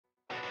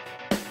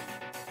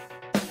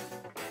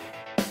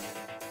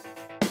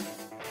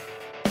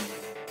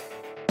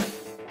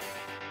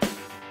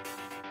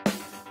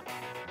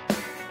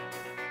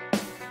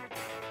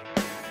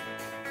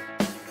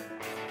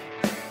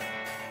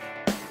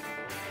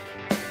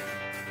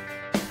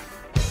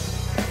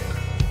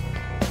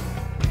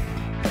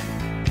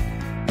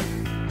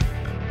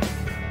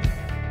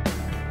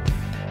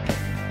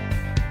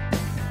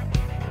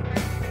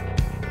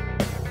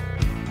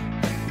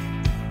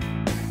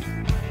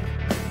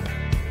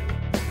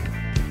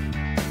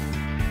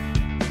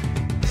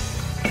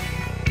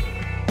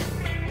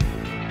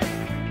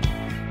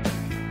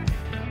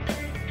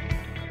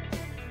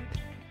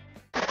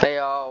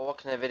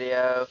welcome to the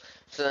video.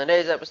 So in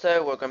today's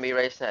episode, we're going to be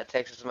racing at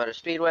Texas Motor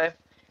Speedway.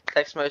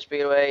 Texas Motor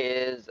Speedway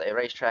is a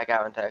racetrack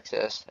out in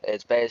Texas.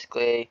 It's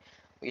basically,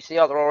 you see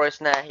all the roll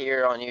racing at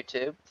here on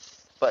YouTube.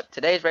 But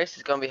today's race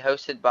is going to be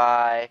hosted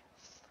by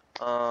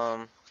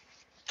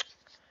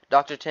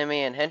Dr.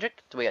 Timmy and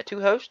Hendrick. So we got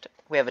two hosts.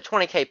 We have a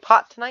 20K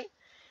pot tonight.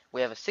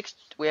 We have a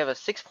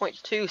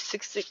 6.2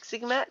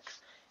 66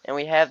 max, and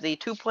we have the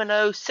 2.0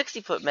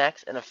 60-foot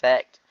max in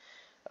effect.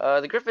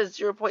 The grip is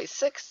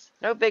 0.6.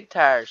 No big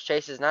tires.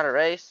 Chase is not a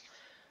race.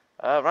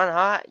 Run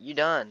hot. You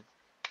done.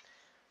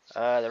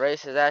 The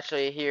race is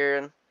actually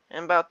here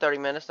in about 30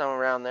 minutes. Somewhere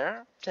around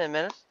there. 10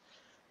 minutes.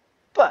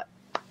 But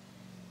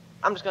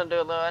I'm just going to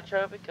do a little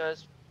intro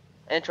because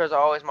intros are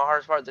always my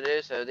hardest part to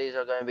do. So these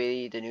are going to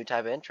be the new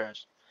type of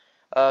intros.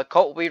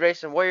 Colt will be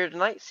racing Warrior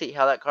tonight. See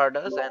how that car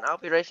does. And I'll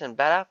be racing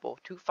Bad Apple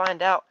to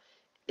find out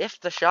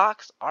if the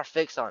shocks are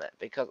fixed on it.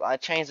 Because I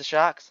changed the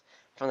shocks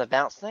from the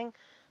bounce thing.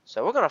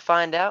 So we're going to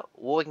find out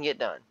what we can get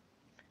done.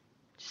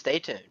 Stay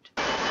tuned.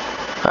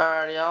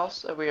 Alright y'all,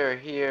 so we are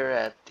here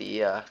at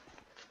the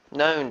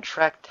known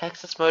track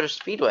Texas Motor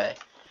Speedway.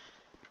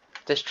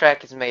 This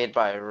track is made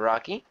by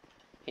Rocky.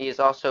 He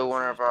is also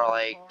one of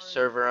our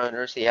server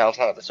owners. He helps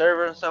out the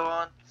server and so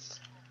on.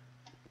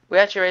 We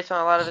actually raced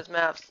on a lot of his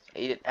maps.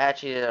 He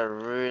actually did a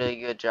really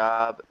good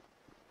job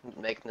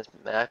making this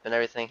map and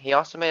everything. He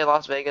also made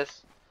Las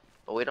Vegas,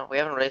 but we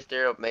haven't raced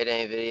there or made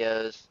any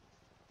videos.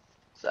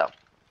 So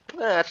we're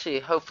gonna actually,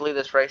 hopefully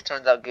this race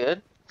turns out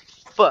good.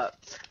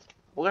 But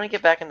we're gonna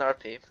get back into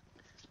RP.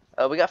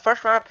 We got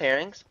first round of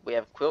pairings. We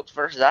have Quilts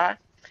versus I.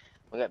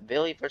 We got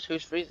Billy versus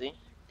Who's Freezy.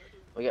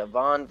 We got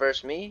Vaughn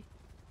versus me.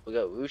 We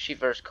got Wooshi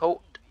versus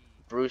Colt.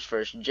 Bruce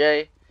versus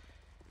Jay.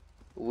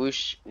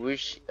 Wooshki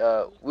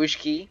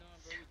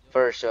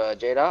versus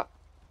J-Dot.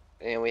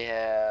 And we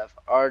have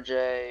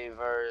RJ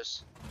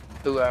versus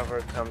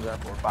whoever comes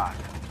up or by.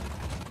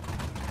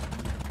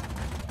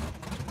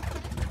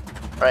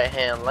 Right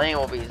hand lane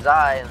will be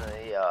Zai in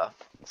the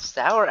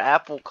Sour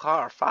Apple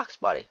car. Fox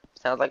body.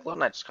 Sounds like Little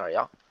Night's car,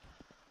 y'all.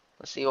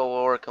 Let's see what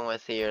we're working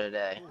with here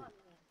today.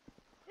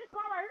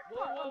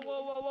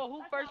 Whoa,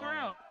 who first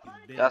round?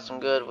 Got some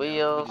good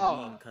wheels.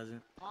 Oh.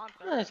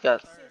 He's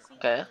got,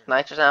 okay,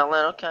 nitrous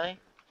outlet, okay.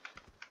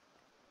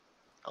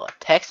 Oh, a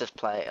Texas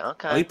plate,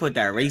 okay. Oh, he put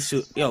that race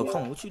suit. Yo,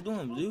 come on, what you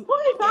doing, dude?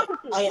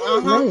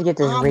 Let's get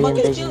this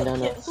re-envision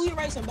done up. Who you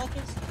racing,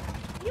 Buckets?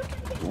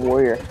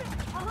 Warrior.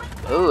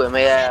 Ooh, and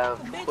we have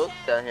Book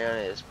down here, and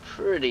it's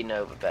pretty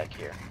Nova back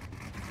here.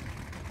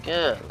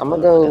 Good. I'm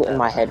gonna go in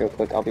my head real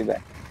quick. I'll be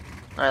back.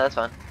 Alright, that's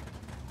fine.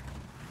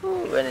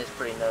 Ooh, and it's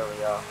pretty Nova,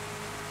 y'all.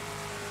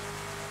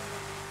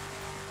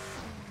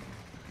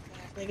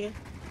 Nigga.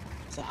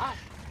 So I.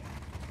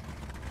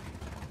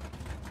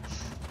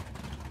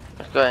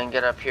 Let's go ahead and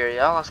get up here,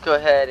 y'all. Let's go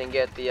ahead and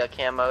get the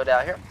camo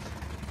out here,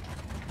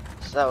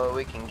 so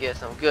we can get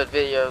some good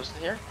videos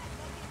here.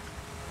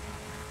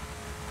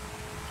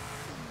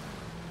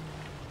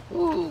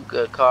 Ooh,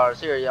 good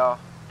cars here, y'all.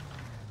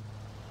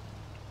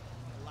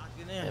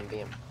 And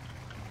beam.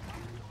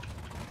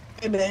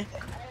 Hey, man.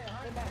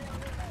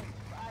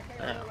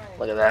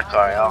 Look at that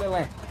car, y'all.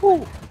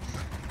 Woo.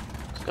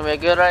 It's gonna be a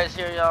good race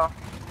here, y'all.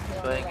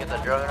 Let's go ahead and get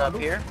the drone up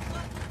here.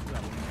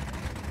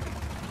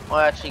 We'll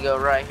actually go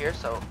right here,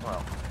 so,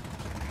 well,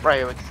 right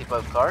here we can see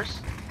both cars.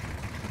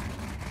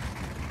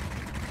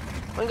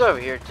 We can go over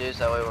here too, so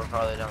that way we're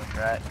probably down the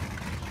track.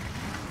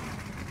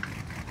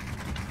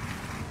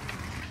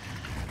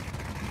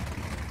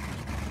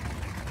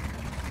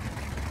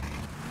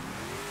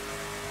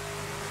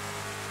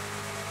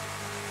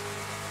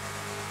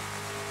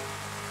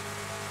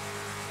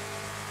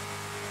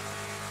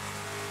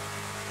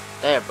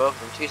 They are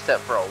both in two-step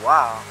for a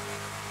while.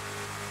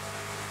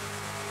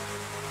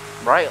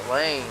 Right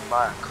lane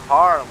by a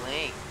car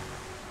lane.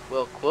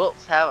 Will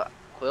Quilts have?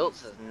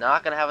 Quilts is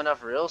not gonna have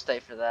enough real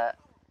estate for that.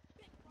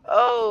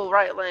 Oh,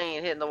 right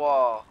lane hitting the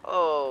wall.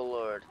 Oh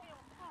Lord.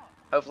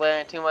 Hopefully that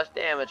ain't too much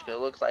damage, because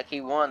it looks like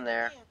he won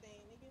there.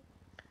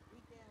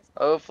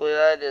 Hopefully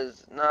that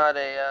is not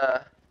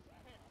a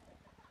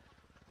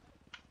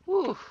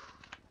whew.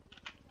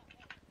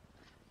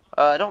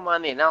 Don't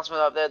mind the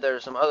announcement up there.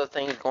 There's some other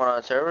things going on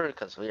the server,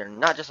 because we are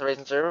not just a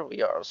racing server.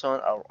 We are also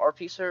an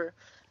RP server.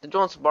 To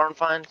join some barn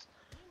finds.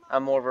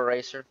 I'm more of a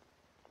racer.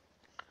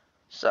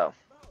 So.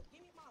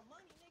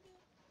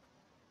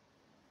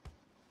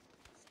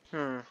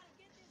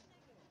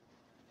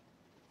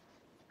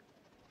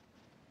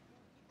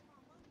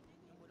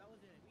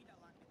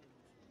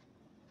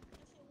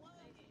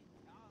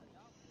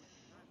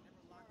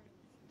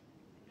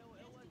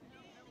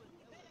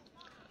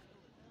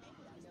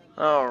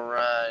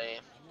 Alrighty.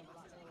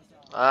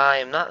 I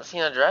am not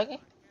seeing a dragon.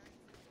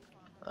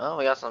 Oh,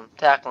 we got some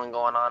tackling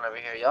going on over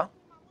here, y'all.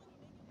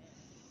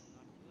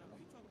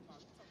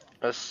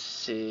 Let's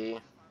see.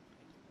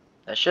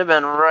 That should have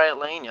been right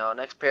lane, y'all.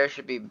 Next pair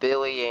should be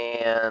Billy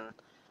and...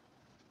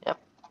 Yep.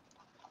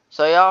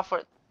 So y'all,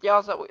 for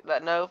y'all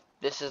that know,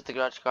 this is the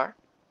grudge car.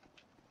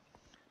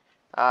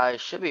 I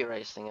should be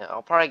racing it.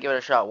 I'll probably give it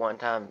a shot one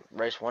time,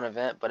 race one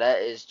event, but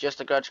that is just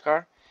a grudge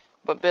car.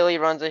 But Billy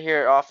runs it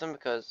here often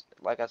because,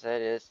 like I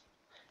said, it is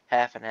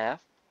half and half.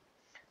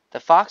 The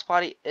Fox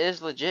body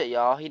is legit,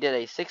 y'all. He did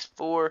a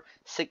 6.4,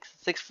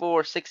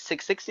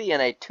 6.60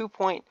 and a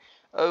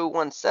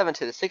 2.017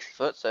 to the 60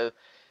 foot, so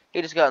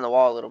he just got in the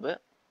wall a little bit.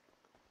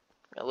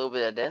 A little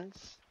bit of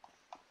dents.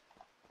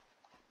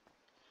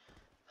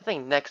 I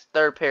think next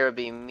third pair would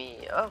be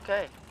me.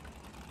 Okay.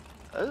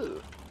 Oh,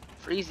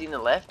 freezing the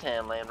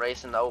left-hand lane,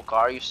 racing the old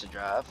car I used to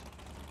drive.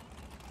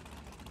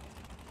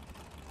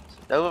 So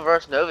Nova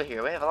versus Nova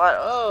here. We have a lot.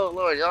 Oh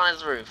Lord, he's on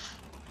his roof.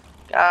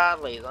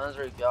 Godly, he's on his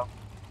roof, y'all.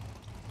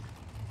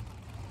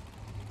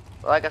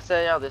 Like I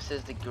said, y'all, this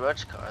is the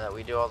grudge car that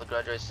we do all the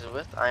grudge races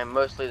with. I am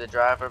mostly the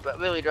driver, but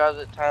Billy drives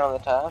it time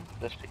to time,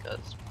 just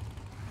because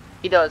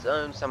he does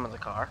own some of the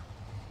car.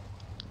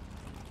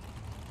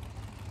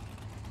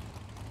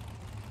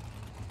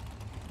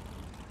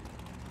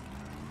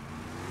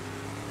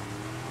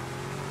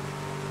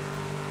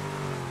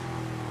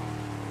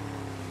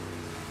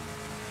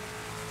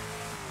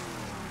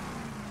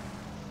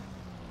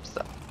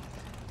 So,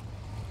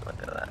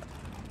 look at that.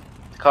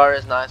 The car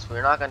is nice.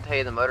 We're not going to tell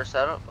you the motor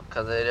setup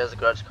because it is a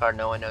grudge car.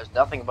 No one knows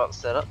nothing about the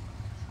setup.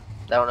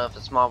 They don't know if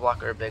it's a small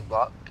block or a big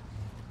block.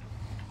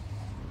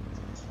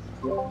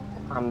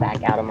 I'm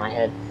back out of my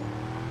head.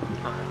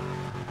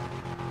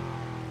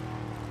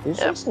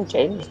 Who's racing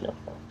James now?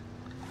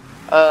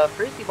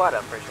 Freaky bought it,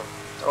 I'm pretty sure.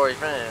 Or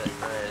he's rented it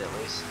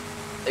at least.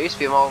 There used to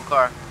be an old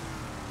car.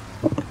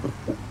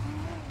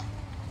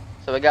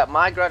 So we got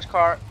my grudge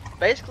car.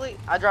 Basically,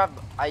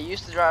 I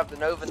used to drive the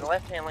Nova in the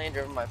left-hand lane,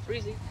 driven by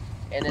Freezy,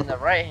 and in the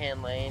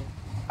right-hand lane,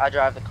 I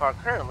drive the car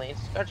currently.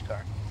 It's a grudge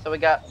car. So we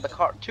got the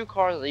two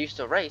cars that used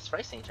to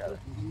racing each other.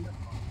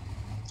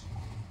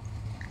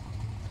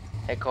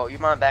 Hey Cole, you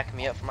mind backing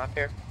me up from up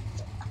here?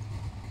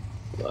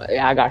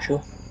 Yeah, I got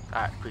you.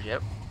 Alright, appreciate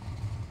it.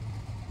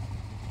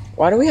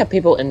 Why do we have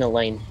people in the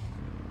lane?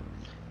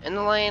 In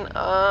the lane,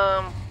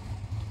 not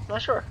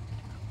sure.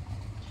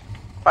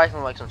 Probably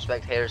some, like some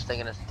spectators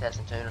thinking it's a test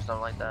and tune or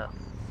something like that.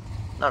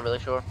 Not really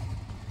sure.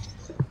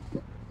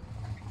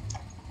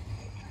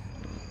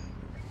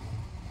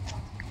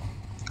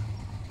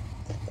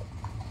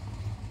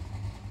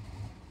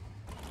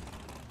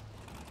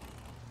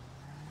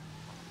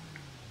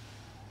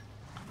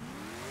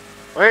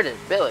 Where did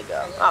Billy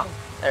go? Oh,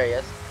 there he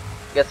is.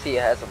 Guess he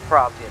has some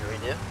props he had to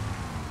redo.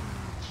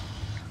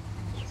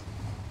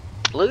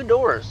 Blue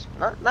doors.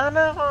 Not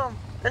enough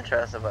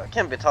interesting, but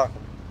can't be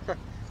talking.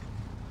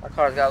 My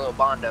car's got a little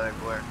Bondo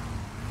everywhere.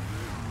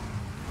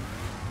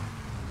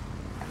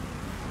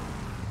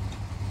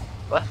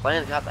 Left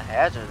lane's got the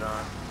hazards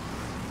on.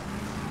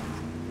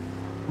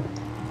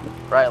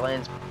 Right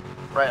lane's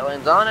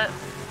on it.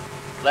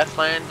 Left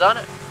lane's on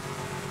it.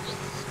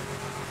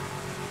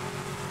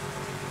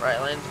 Right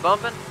lane's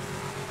bumping.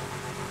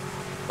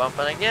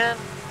 Bumping again.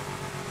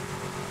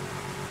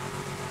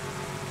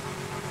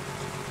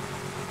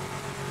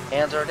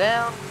 Hands are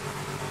down.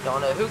 Don't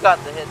know who got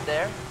the hit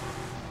there.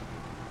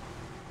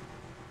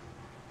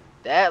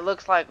 That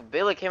looks like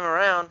Billy came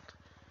around.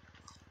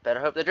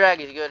 Better hope the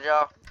draggy's good,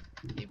 y'all.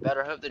 You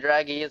better hope the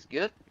draggy is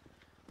good.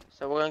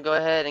 So we're gonna go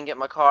ahead and get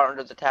my car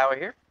under the tower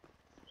here.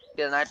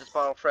 Get a nitrous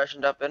bottle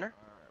freshened up in her.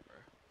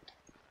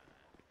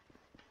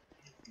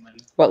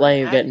 What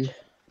lane are you getting?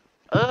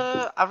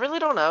 I really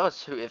don't know.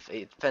 If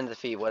it depends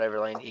if whatever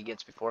lane he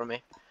gets before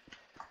me.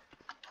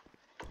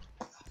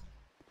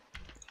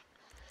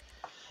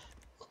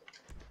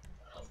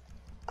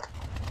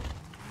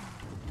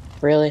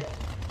 Really?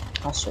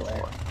 I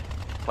swear.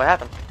 What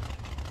happened?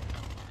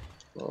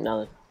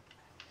 Nothing.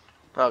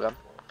 Okay.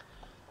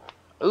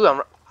 Ooh,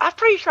 I'm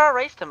pretty sure I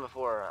raced him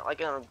before, like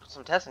in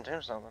some test and tune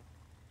or something.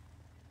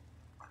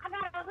 I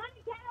got 100K on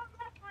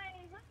left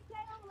lane, 100K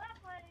on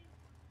left lane.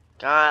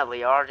 Godly,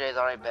 RJ's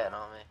already betting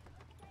on me.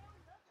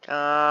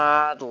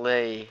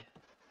 Godly.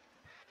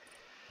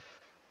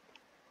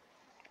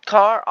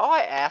 Car, all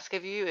I ask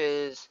of you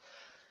is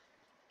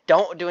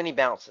don't do any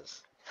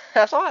bounces.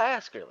 That's all I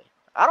ask, really.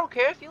 I don't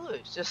care if you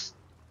lose, just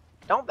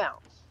don't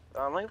bounce.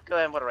 Let me go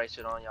ahead and put a race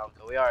suit on, y'all.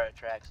 We are at a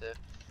track, so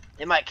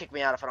it might kick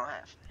me out if I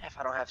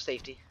don't have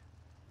safety.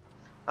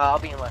 I'll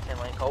be in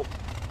left-hand lane, Colt.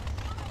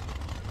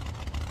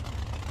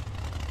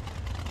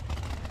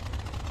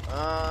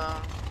 There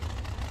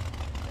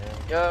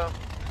we go.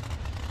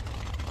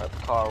 Let the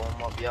car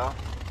warm up, y'all.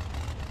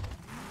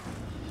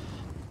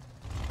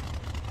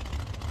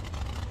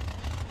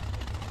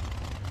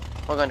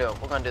 We're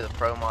gonna do the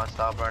pro mod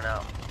style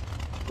burnout.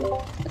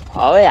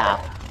 Oh yeah.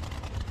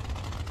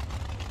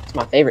 It's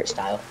my favorite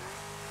style.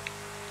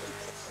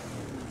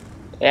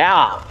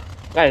 Yeah.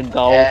 Gotta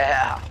go.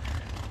 Yeah.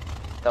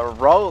 The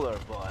roller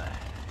boy.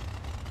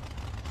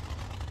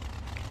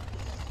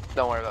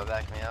 Don't worry about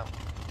backing me up.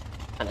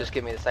 Just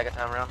give me the second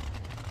time around.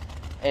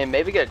 And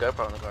maybe get a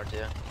GoPro in the car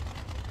too.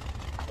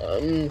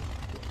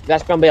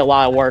 That's gonna be a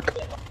lot of work.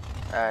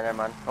 Alright, never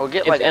mind. We'll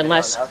get like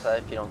unless on the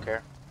outside if you don't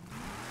care.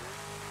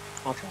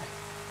 I'll try.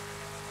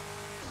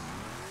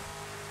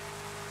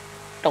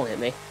 Don't hit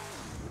me.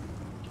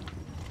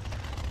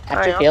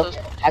 How'd you feel?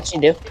 How'd she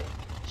do?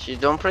 She's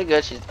doing pretty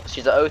good.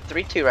 She's a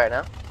 032 right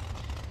now.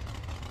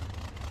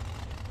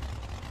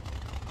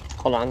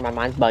 Hold on, my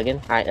mind's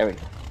bugging. Alright, there we go.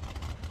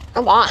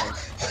 Come on!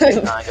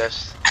 Nah,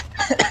 Ghost.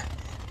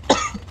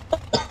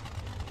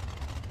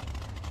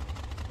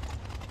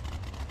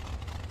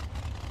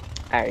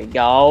 There you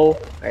go.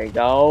 There you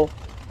go.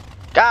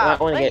 I God,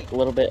 want to mate. get a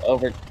little bit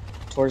over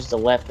towards the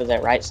left because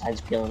that right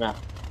side's peeling up.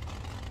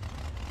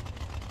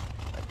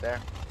 Right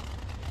there.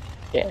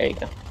 Yeah, there you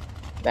go.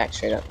 Back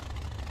straight up.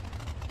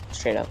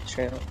 Straight up,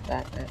 straight up.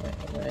 Back,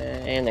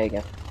 and there you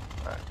go.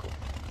 Alright, cool.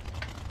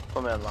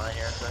 Put me on line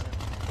here in a second.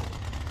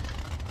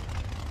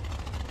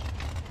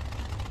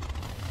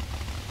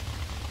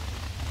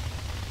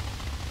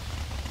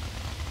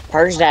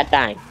 Purge that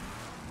thing.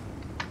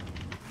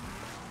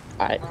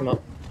 Alright, come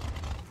up.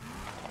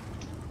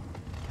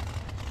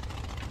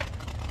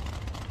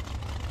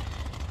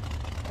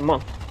 Come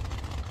on.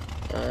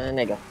 And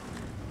there you go.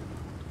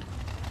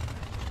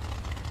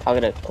 I'll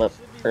get a clip,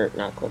 or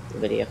not a clip, a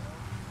video.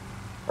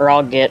 Or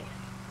I'll get,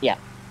 yeah.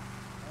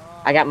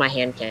 I got my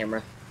hand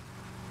camera.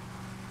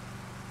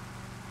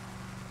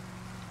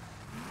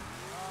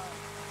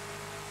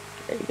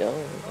 There you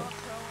go.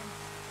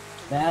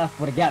 That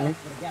would have got me.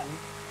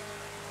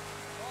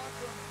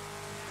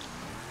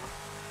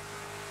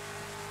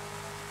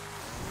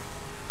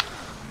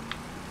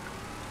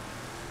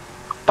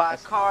 By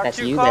car, that's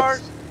 2 you,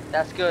 cars.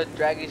 That's good.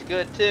 Draggy's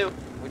good too.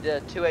 We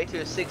did a 282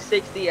 to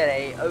 660 at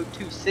a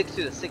 026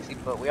 to the 60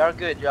 foot. We are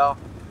good, y'all.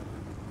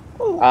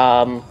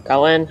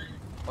 Colin,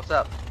 What's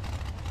up?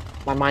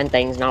 my mind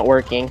thing's not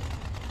working.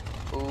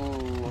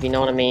 Ooh, If you know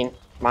what I mean.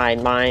 My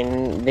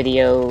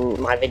video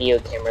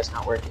camera's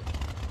not working.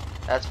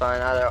 that's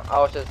fine. I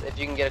was just, if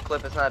you can get a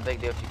clip, it's not a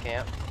big deal if you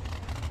can't.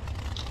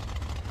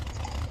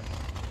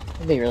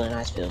 It'd be really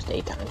nice if it was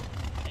daytime.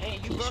 Hey,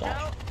 you Peace broke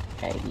out.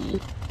 out? Okay.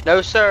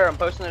 No, sir. I'm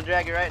posting the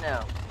Draggy right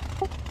now.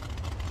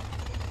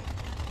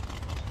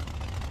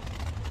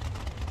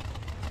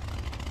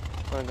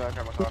 I'm gonna go and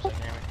turn my car so you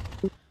can hear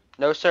me.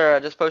 No, sir. I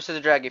just posted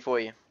the Draggy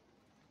for you.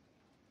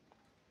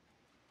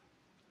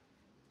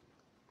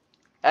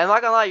 And I'm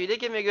not gonna lie, you did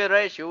give me a good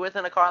race. You were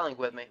within a car link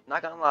with me.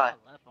 Not gonna lie.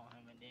 I left on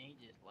him and then he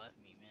just left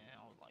me, man.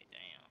 I was like,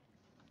 damn.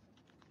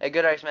 Hey,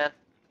 good race, man.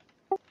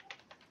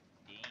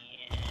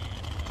 Damn.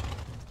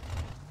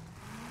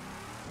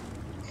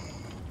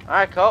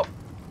 Alright, Colt.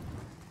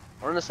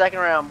 We're in the second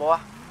round, boy.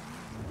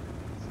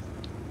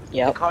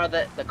 Yep.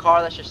 The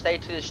car that should stay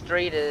to the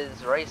street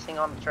is racing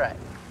on the track.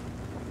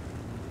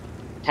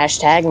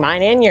 Hashtag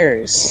mine and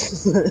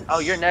yours. Oh,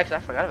 you're next. I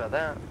forgot about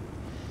that.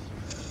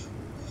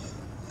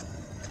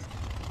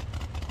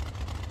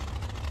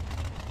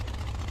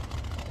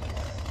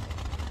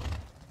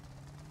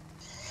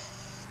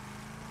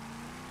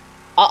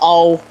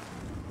 Uh-oh.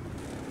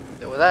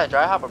 Was that a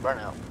dry hop or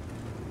burnout?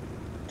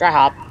 Dry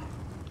hop.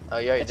 Oh,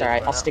 yeah, you It's did.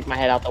 alright. I'll burnout. stick my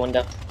head out the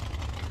window.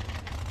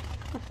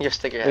 You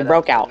stick your We head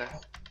broke the out.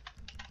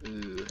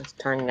 window. Ooh. Let's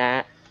turn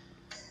that.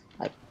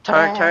 Like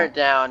Turn that. it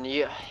down.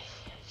 You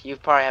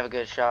probably have a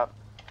good shot.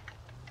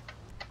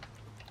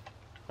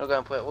 We'll go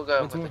and put the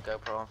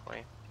GoPro on for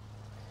you.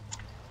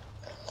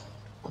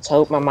 Let's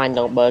hope my mind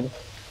don't bug.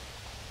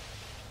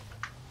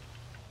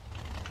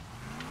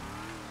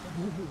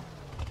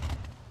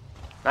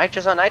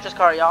 Nitrous on Nitrous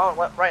car, y'all.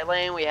 Right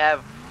lane we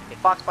have a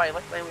Fox body.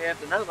 Left lane we have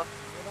the Nova.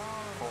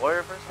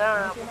 Warrior first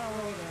down.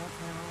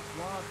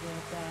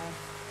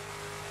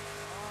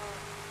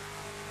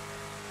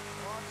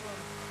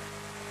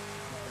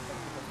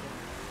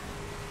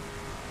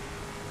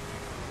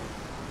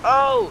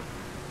 Oh!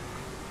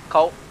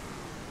 Colt.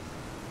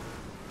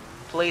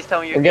 Please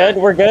tell me you're We're good.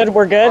 We're good.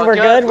 We're good. We're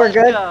good. We're Let's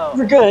good. go.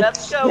 We're good.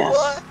 Let's go,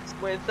 Yes.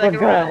 boy. Win second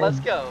We're round. good. Let's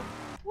go.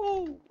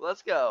 Woo!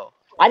 Let's go.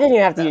 I didn't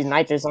even have to use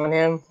nitrous on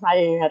him. I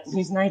didn't even have to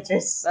use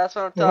nitrous. That's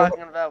what I'm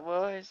talking about,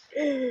 boys.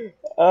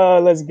 Oh,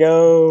 let's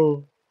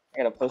go. I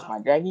gotta post my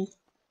draggy.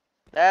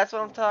 That's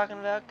what I'm talking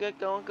about. Good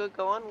going, good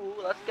going. Woo,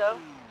 let's go.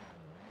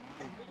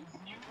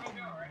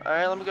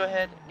 Alright, let me go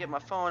ahead and get my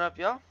phone up,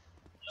 y'all.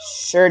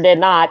 Sure did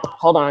not.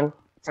 Hold on.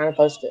 Trying to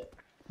post it.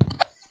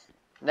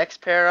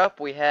 Next pair up,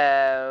 we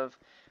have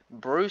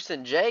Bruce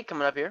and Jay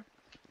coming up here.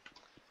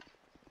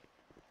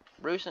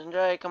 Bruce and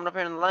Jay coming up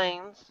here in the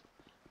lanes.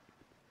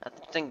 I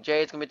think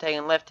Jay's going to be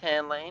taking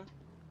left-hand lane.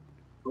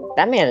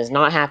 That man is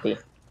not happy.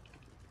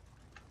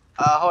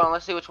 Hold on,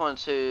 let's see which one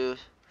to,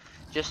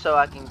 just so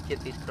I can get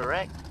these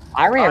correct.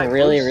 I ran Alright,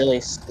 really, Bruce.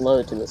 really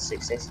slow to the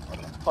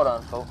 660. Hold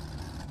on, Cole.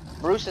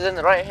 Bruce is in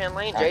the right-hand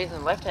lane, Okay. Jay's in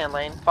the left-hand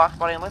lane, Fox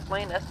body in left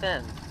lane, that's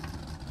 10.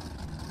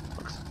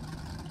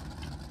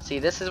 See,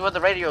 this is what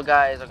the radio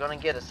guys are going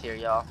to get us here,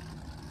 y'all.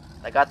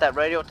 They got that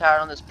radio tower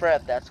on this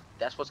prep, that's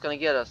what's going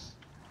to get us.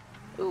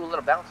 Ooh, a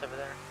little bounce over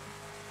there.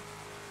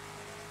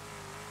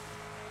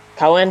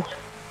 Cohen,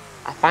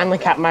 I finally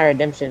got my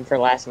redemption for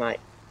last night.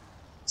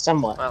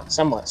 Somewhat. Well.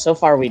 Somewhat. So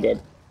far we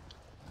did.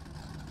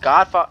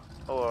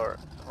 Or,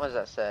 what does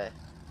that say?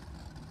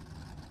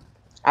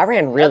 I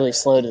ran really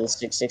slow to the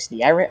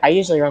 660. I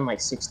usually run like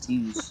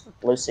 6.2s.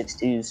 Low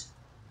 6.2s.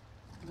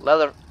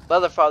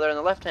 Leatherfather in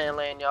the left-hand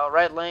lane, y'all.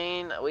 Right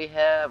lane, we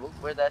have...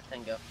 Where'd that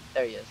thing go?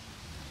 There he is.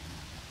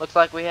 Looks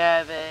like we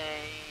have a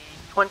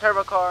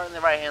twin-turbo car in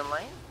the right-hand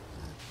lane.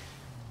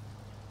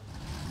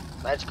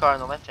 Ledge car in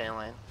the left-hand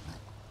lane.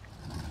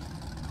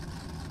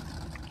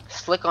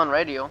 Slick on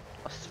radio.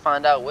 Let's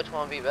find out which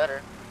one would be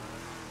better.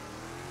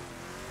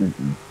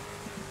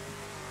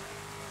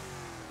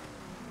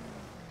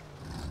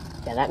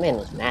 Yeah, that man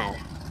was mad.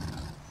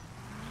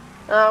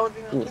 Would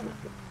be mad too.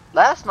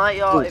 Last night,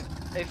 y'all,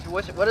 if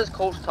what is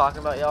Colt's talking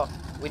about, y'all?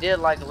 We did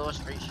like a little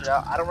street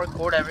shootout. I don't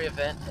record every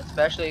event,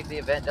 especially if the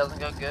event doesn't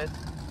go good.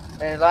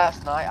 And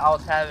last night, I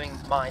was having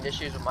mind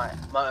issues with my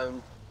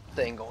own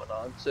thing going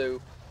on. So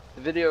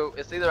the video,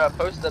 it's either I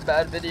posted a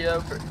bad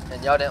video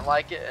and y'all didn't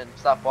like it and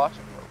stopped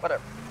watching, or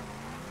whatever.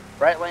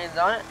 Right lane's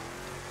on it.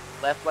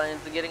 Left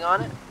lane's getting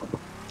on it.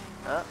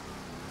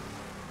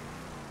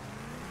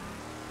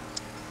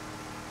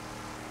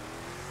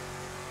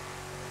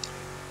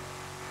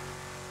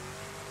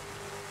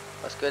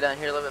 Let's go down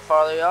here a little bit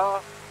farther,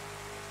 y'all.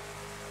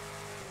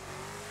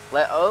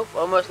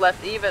 Almost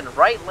left even.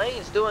 Right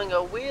lane's doing a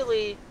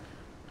wheelie.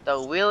 The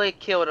wheelie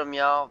killed him,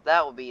 y'all.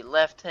 That will be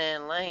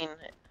left-hand lane.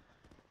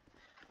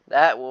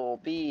 That will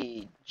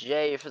be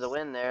Jay for the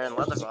win there and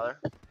Leatherfather.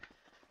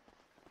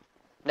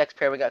 Next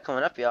pair we got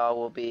coming up, y'all,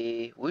 will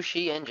be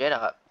Wooshie and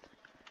J-Dot.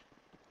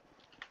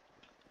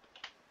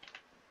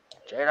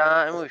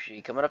 J-Dot and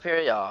Wooshie coming up here,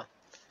 y'all.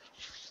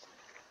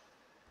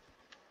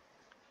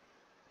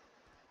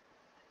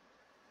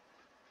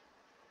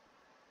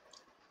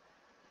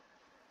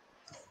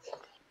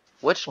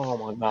 Oh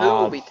my god. Who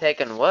will be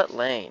taking what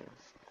lane?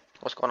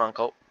 What's going on,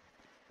 Colt?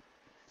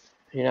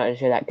 You not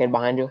hear that kid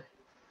behind you?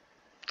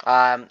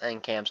 I'm in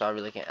camp, so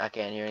I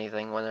can't hear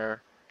anything when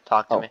they're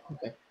talking to me.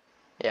 Okay.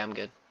 Yeah, I'm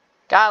good.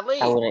 Godly!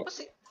 I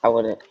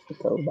wouldn't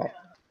go back.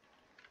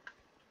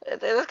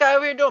 This guy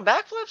over here doing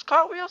backflips,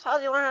 cartwheels? How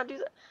did you learn how to do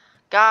that?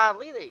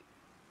 Godly!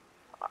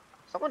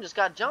 Someone just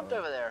got jumped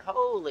over there.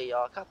 Holy,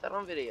 y'all caught that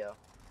on video.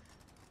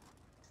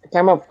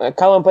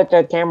 Cullen, put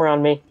the camera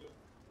on me.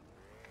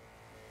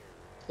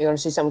 You want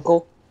to see something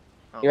cool?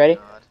 Oh, You ready?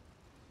 God.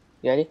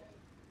 You ready?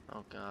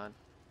 Oh, God.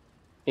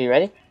 You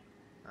ready?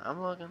 I'm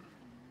looking.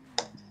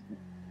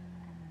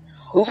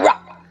 Hoorah!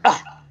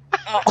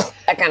 Oh,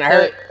 that kind of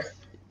hurt.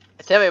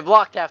 Timmy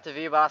blocked half the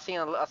view, but I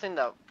seen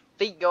the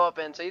feet go up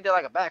in, so you did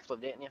like a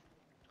backflip, didn't you?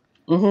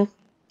 Mm-hmm.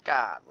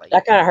 God, like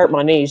That kind of hurt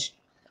my knees.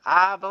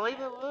 I believe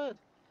it would.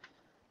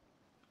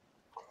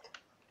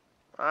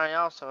 Alright,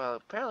 y'all, so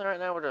apparently right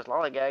now we're just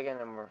lollygagging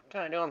and we're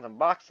kind of doing some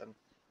boxing.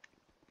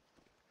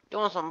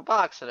 Doing some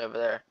boxing over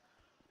there.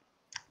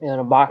 You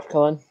want a box,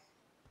 Cullen?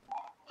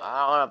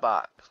 I don't want a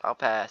box. I'll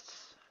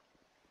pass.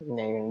 And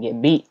then you're gonna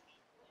get beat.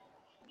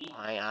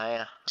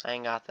 I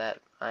ain't got that.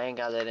 I ain't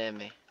got that in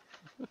me.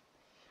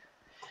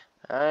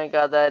 I ain't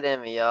got that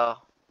in me,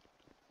 y'all.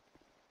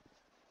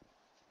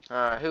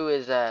 Alright, who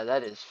is that?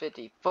 That is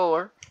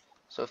 54.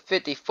 So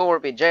 54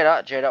 would be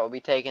J-Dot. J-Dot will be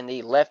taking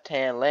the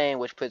left-hand lane,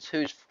 which puts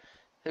who's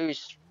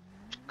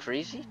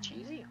Creasy?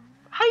 Cheesy?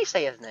 How do you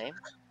say his name?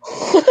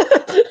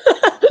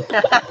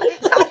 How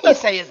do you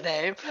say his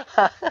name?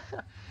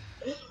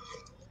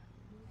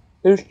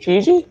 Who's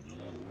cheesy?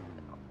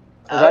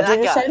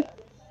 That guy.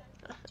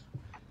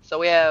 So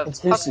we have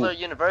It's Hustler Hoosy.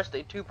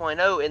 University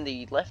 2.0 in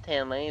the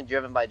left-hand lane,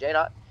 driven by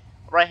J-Dot.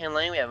 Right-hand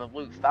lane, we have a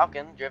Blue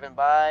Falcon, driven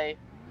by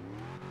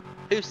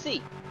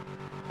Hoosy.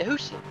 The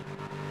Hoosy.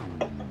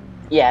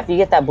 Yeah, if you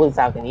get that Blue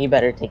Falcon, you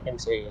better take him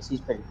serious.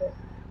 He's pretty good.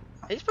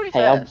 He's pretty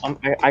Hey, fast.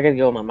 I gotta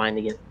go with my mind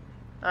again.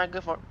 Alright,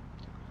 go for it.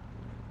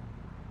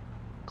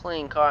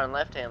 Clean car in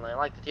left-hand lane. I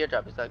like the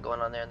teardrop he's got going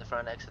on there in the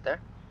front exit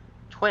there.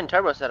 Twin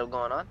turbo setup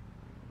going on.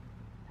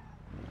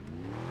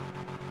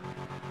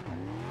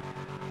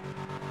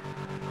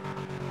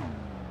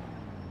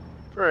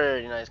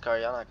 Pretty nice car,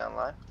 y'all, not gonna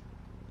lie.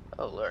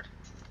 Oh, Lord.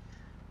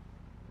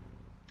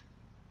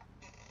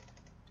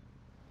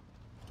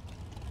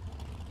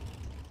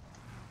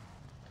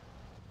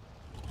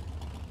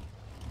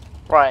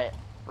 Right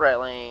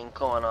lane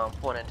going on,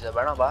 pulling into the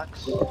burnout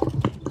box.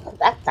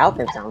 That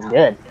Falcon sounds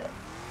good.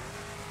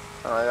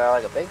 Oh, I got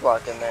like a big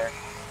block in there.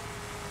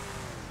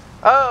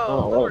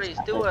 Oh, Lord, he's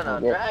doing a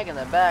good. drag in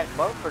the back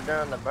bumper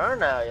during the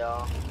burnout,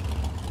 y'all.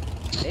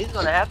 He's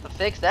gonna have to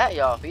fix that,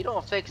 y'all. If he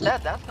don't fix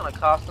that, that's gonna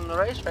cost him the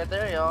race right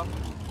there, y'all.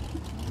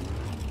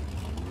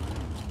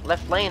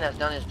 Left lane has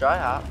done his dry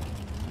hop.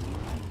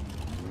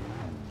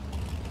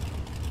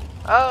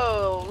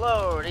 Oh,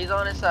 Lord, he's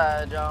on his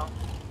side, y'all.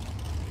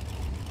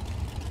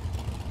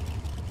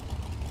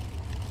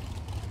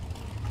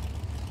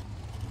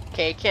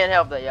 Okay, can't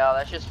help that, y'all.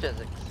 That's just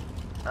physics.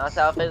 That's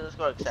how physics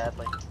works,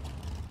 sadly.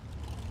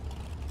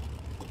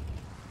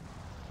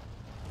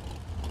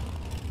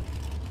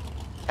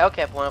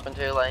 Hellcat went up in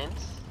 2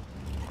 lanes.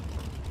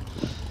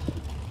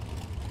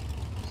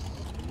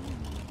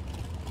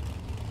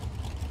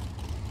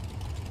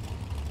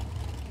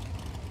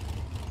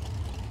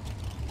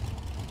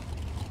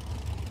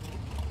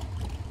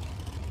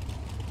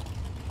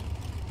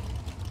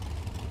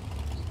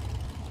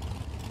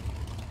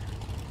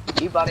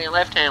 Q-Body in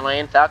left-hand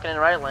lane, Falcon in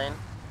right lane.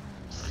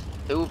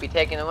 Who will be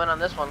taking the win on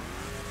this one?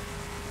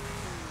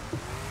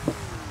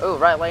 Oh,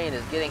 right lane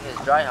is getting his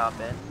dry hop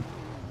in.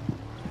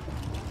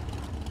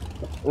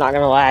 Not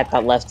gonna lie, I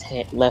thought left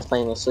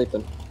lane was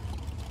sleeping.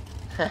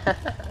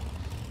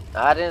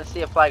 I didn't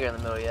see a flagger in the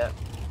middle yet.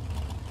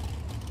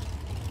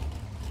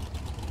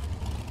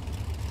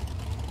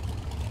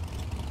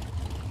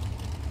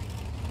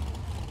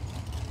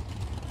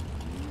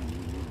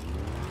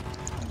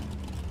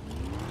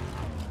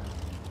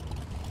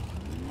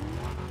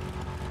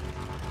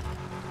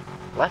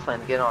 Left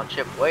lane's getting on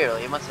chip way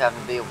early. He must have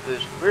him be able to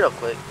boost real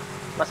quick.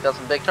 Must got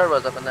some big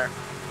turbos up in there.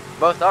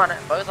 Both on it.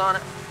 Both on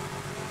it.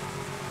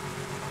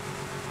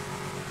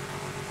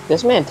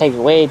 This man takes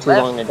way too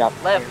long to drop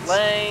Left tires.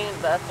 lane.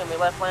 That's gonna be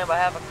left lane by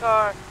half a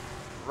car.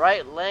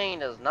 Right lane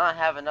does not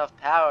have enough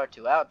power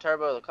to out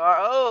turbo the car.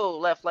 Oh,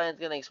 left lane's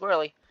getting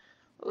swirly.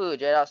 Ooh,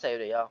 J-Dot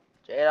saved it, y'all.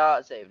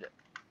 J-Dot saved it.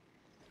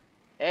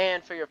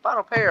 And for your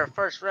final pair of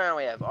first round,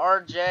 we have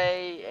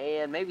RJ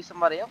and maybe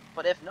somebody else.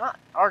 But if not,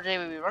 RJ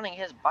will be running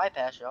his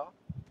bypass, y'all.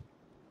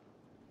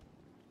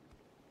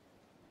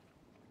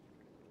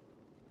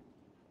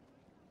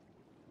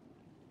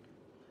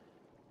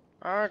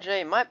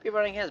 RJ might be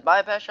running his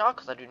bypass, y'all,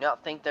 because I do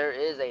not think there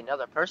is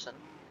another person.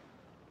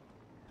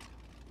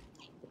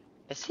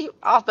 Is he?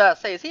 I was about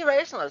to say, is he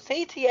racing on a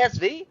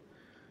CTSV?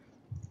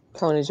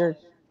 Colin, is your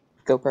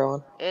GoPro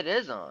on? It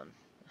is on.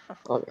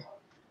 Okay.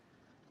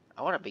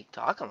 I wouldn't be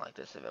talking like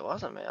this if it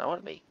wasn't, man. I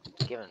wouldn't be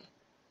giving.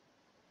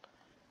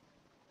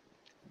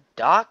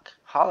 Doc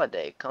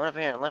Holiday coming up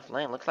here in left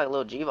lane. Looks like a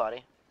little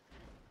G-body.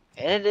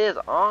 And it is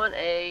on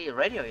a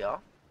radio,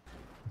 y'all.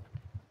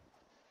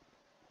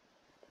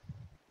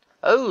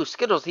 Oh,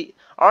 Skittles.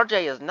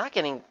 RJ is not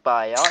getting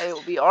by, y'all. It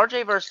will be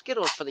RJ versus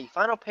Skittles for the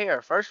final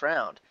pair, first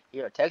round,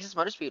 here at Texas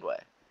Motor Speedway.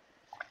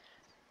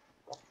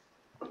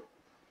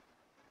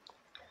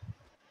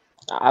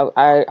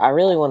 I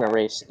really want to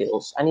race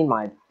Skittles. I need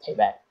my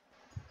payback.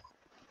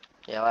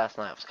 Yeah, last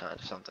night was kind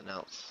of something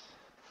else.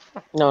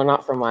 No,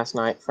 not from last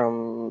night.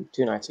 From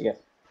 2 nights ago.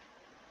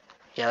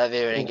 Yeah, that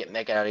video didn't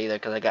make it out either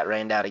because I got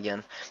rained out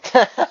again.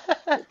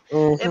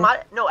 It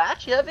might. No,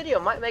 actually, that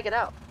video might make it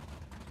out.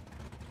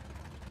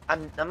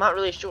 I'm not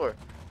really sure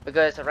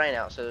because it's a rain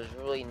out, so there's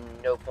really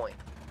no point.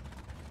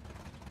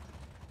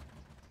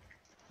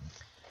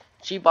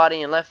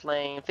 G-body in left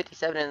lane,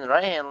 57 in the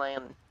right-hand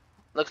lane.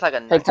 Looks like a.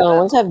 Hey, Colin,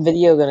 when's that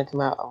video gonna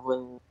come out of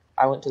when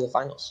I went to the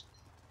finals?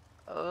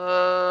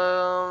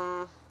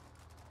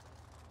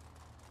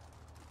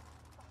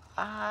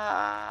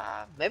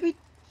 Maybe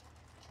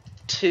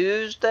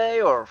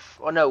Tuesday or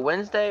no,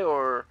 Wednesday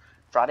or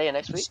Friday of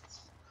next week.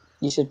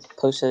 You should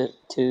post it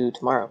to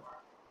tomorrow.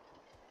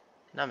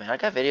 No, man, I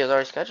got videos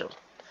already scheduled.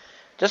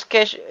 Just in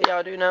case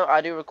y'all do know,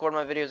 I do record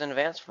my videos in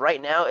advance. Right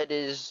now, it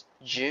is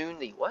June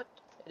the what?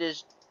 It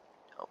is.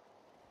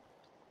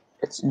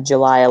 It's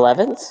July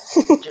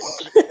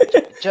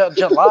 11th.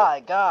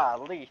 July,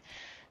 golly.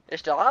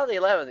 It's July the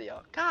 11th,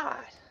 y'all.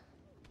 God.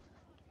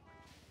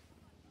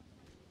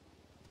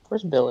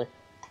 Where's Billy?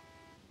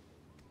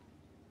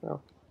 Oh.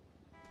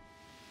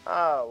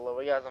 Oh, Lord,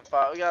 we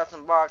got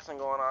some boxing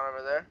going on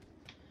over there.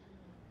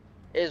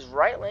 Is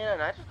right lane a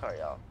nitro car,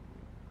 y'all?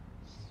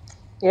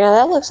 Yeah,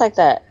 that looks like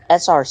that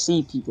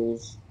SRC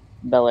people's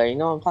Bel Air. You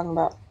know what I'm talking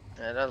about?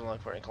 Yeah, it doesn't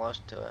look very close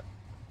to it.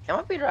 He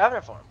might be driving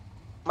it for him.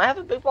 Might have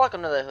a big block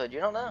under the hood. You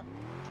don't know.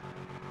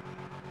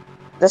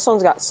 This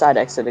one's got side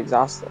exit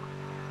exhaust though.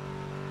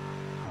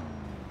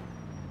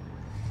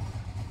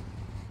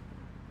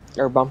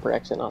 Or bumper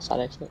exit, not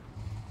side exit.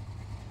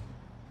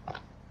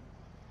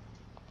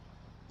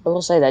 I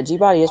will say that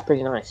G-body is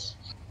pretty nice.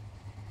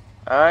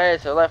 Alright,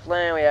 so left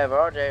lane we have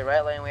RJ,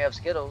 right lane we have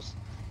Skittles.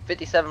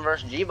 57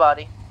 versus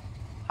G-body.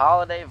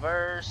 Holiday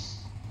versus...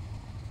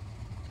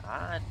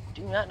 I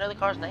do not know the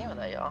car's name of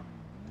that, y'all.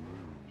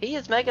 He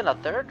is making a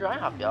third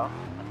drive, y'all.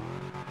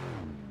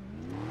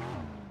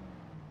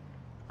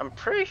 I'm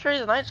pretty sure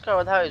he's a nice car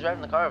with how he's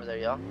driving the car over there,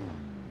 y'all.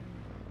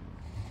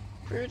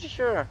 Pretty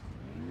sure.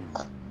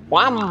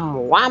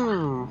 Wham!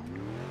 Wham!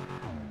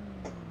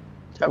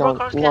 Turbo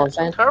No,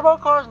 turbo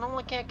cars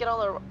normally can't get on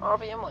the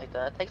RPM like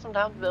that. It takes some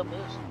time to build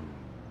moves.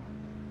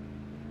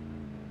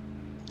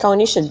 Colin,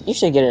 you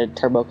should get a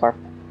turbo car.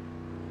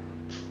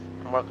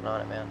 I'm working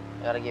on it, man.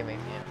 You gotta give me a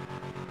few.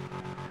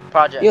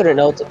 Project. You don't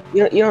know what to,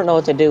 you don't know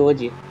what to do, would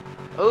you?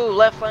 Ooh,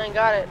 left lane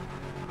got it.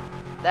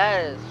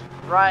 That is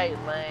right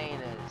lane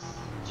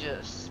is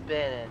just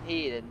spinning.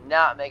 He did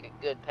not make a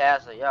good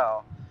pass of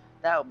y'all.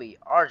 That would be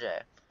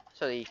RJ.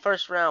 So the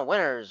first round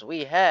winners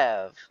we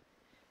have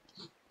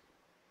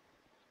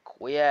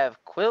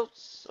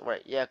Quilts.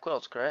 Wait, yeah,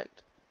 Quilts,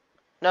 correct?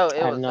 No,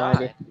 it was no Zai.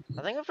 idea.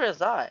 I think it was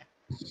Zai.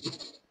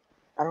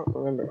 I don't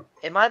remember.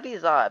 It might be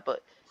Zai,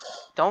 but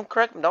don't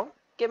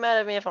get mad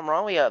at me if I'm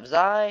wrong. We got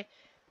Zai,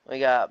 we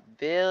got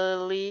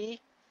Billy,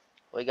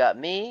 we got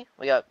me,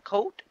 we got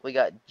Colt, we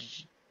got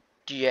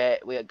Jay,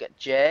 we got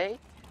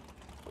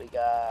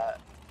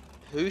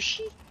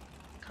Hushi,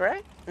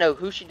 correct? No,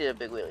 Hushi did a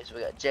big wheelie, so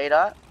we got J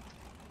Dot,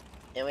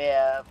 and we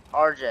have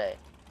RJ.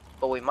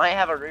 But we might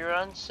have a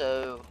rerun,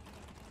 so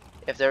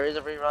if there is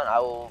a rerun, I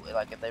will,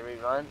 like, if they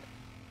rerun.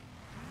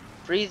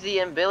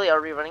 Freezy and Billy are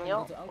rerunning,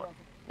 y'all.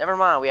 Never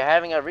mind, we are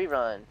having a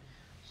rerun.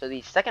 So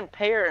the second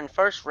pair in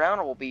first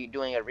round will be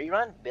doing a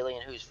rerun, Billy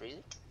and Who's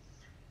Freezy.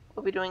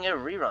 we'll be doing a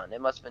rerun.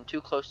 It must have been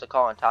too close to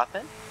call on top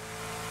end.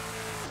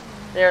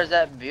 There's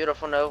that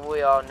beautiful Nova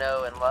we all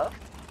know and love.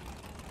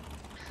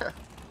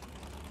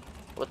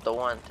 With the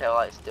one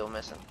taillight still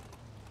missing.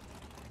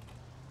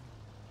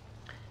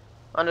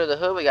 Under the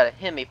hood we got a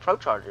Hemi Pro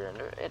Charger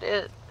under it.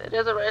 It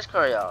is a race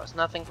car, y'all. It's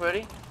nothing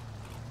pretty,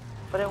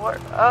 but it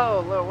worked.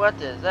 Oh Lord,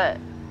 what is that?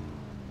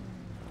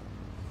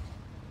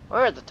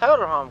 Where did the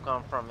total home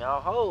come from,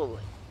 y'all?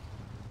 Holy.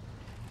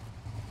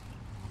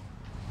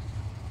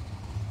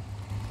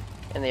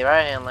 In the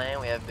right hand lane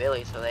we have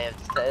Billy, so they have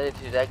decided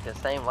to deck the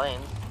same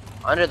lanes.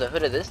 Under the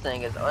hood of this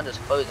thing is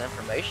undisclosed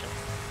information.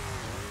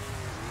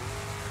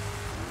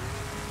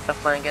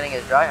 Left lane getting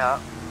his dry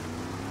hop.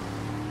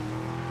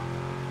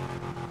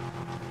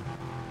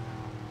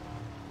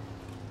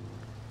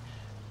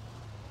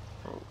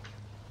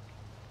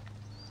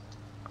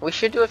 We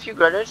should do a few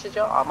grid races,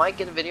 y'all. I might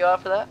get a video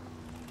out for that.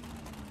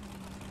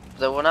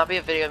 There will not be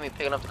a video of me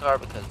picking up the car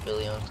because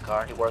Billy owns the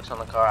car. He works on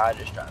the car. I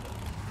just drive it.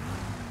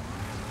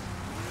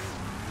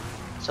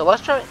 So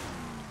let's try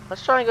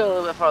and go a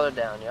little bit farther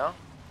down, y'all.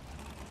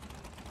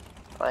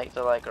 Like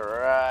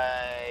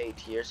right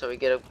here, so we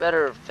get a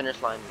better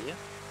finish line view.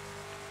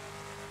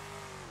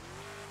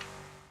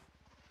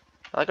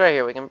 Like right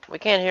here, we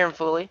can't hear them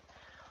fully.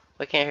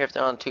 We can't hear if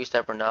they're on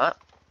two-step or not.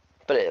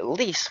 But at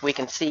least we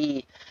can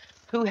see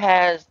who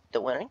has the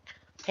winning.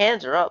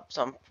 Hands are up.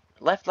 Some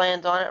left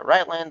lands on it,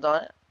 right lands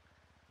on it.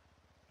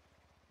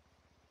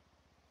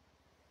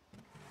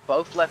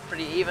 Both left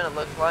pretty even, it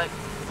looks like.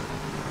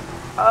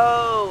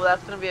 Oh,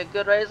 that's gonna be a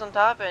good race on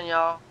top end,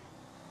 y'all.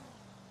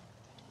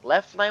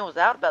 Left lane was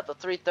out about the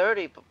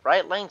 330, but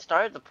right lane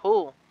started to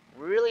pull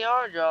really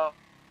hard, y'all.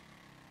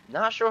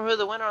 Not sure who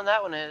the winner on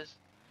that one is.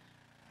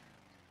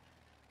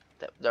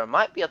 There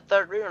might be a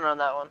third rerun on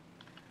that one.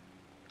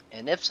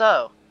 And if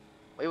so,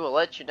 we will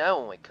let you know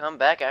when we come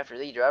back after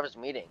the drivers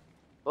meeting.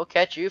 We'll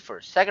catch you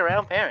for second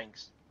round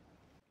pairings.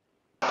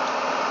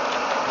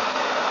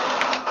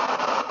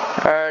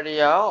 Alrighty,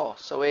 y'all.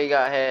 So we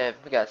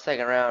got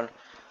second round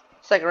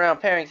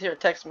pairings here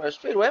at Texas Motor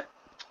Speedway.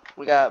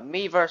 We got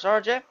me versus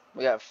RJ.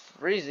 We got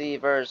Freezy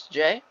versus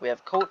Jay. We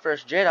have Colt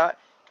versus J-Dot.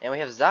 And we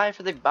have Zai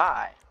for the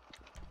bye.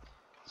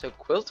 So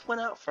Quilts went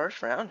out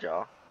first round,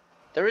 y'all.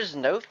 There is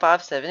no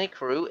 570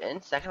 crew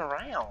in second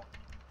round.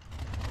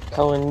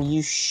 Cohen,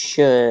 you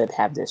should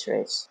have this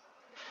race.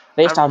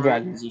 Based on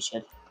Dragons, you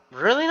should.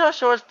 Really not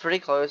sure. It's pretty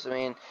close. I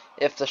mean,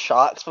 if the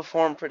shocks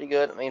perform pretty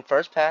good, I mean,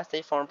 first pass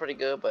they perform pretty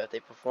good, but if they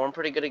perform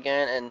pretty good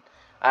again and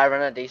I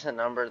run a decent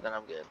number, then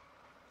I'm good.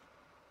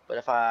 But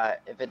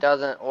if it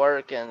doesn't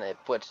work and it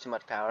puts too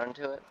much power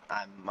into it,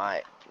 I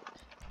might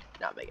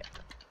not make it.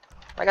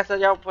 Like I said,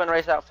 y'all putting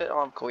race outfit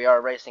on. We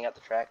are racing at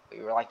the track.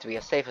 We would like to be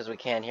as safe as we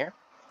can here.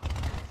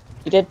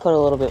 You did put a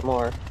little bit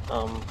more.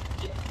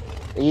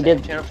 You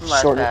did from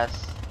last shorten.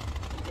 pass.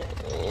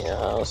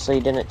 Yeah, so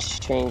you didn't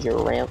change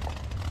your ramp.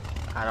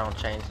 I don't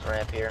change the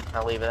ramp here.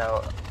 I leave it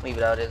out. Leave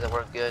it out as it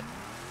works good.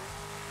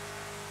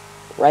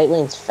 Right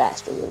lane's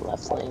faster than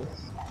left lane.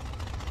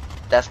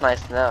 That's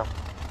nice to know.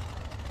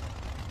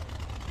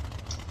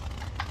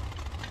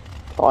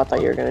 Oh, I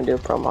thought you were gonna do a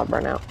pro mod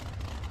burnout.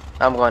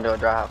 I'm going to a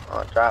drop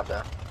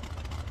though.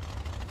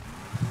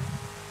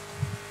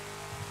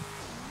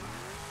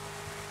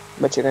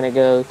 But you're gonna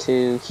go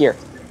to here.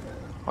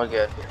 We're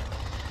good.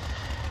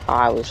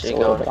 I was a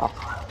little bit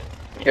off.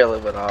 You're a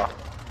little bit off.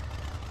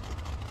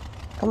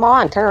 Come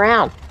on, turn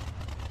around.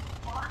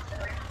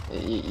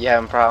 You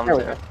having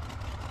problems there?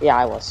 Yeah,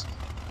 I was.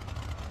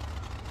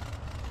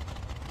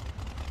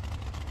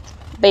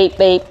 Beep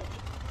beep.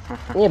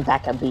 We need a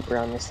backup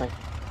beeper on this thing.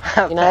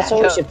 You know, that's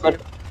what we should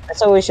put.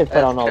 That's what we should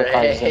put on all the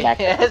cars as a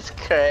backup. That's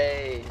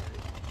crazy.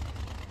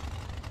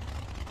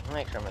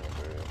 Make sure I'm in the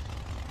groove.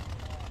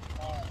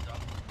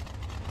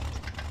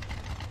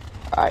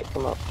 All right,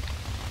 come up.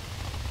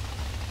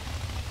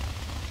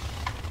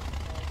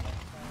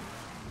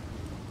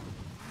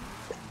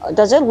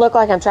 Does it look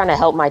like I'm trying to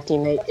help my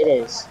teammate? It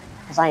is,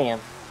 cause I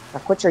am. Now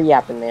quit your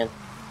yapping, man.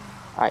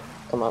 All right,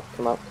 come up,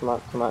 come up, come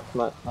up, come up,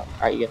 come up. All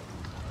right, you go.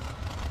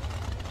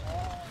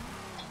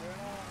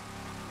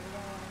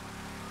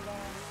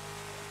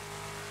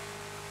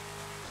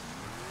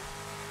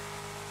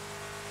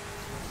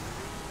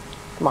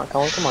 Come on,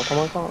 Colin, come on, come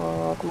on, come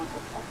on, come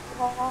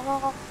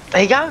on.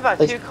 He got me by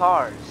 2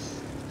 cars.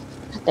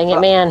 Dang it,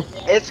 man.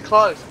 It's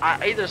close.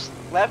 I either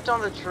left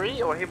on the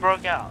tree or he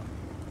broke out.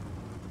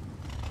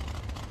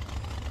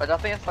 But I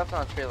think it's left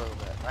on the tree a little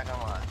bit, not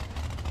gonna lie.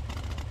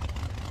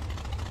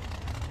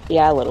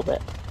 Yeah, a little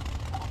bit.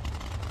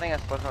 I think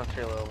it's left on the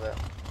tree a little bit.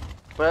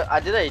 But I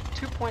did a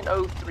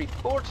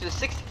 2.034 to the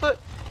 60 foot,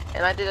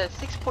 and I did a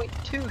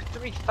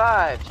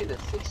 6.235 to the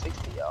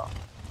 660, y'all.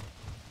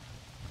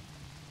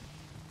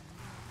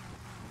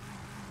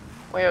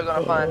 We are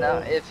gonna find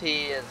out if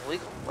he is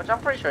legal, which I'm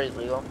pretty sure he's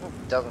legal.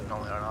 He doesn't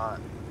know it or not.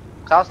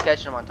 Cause I was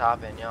catching him on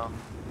top end, y'all.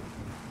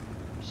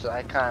 So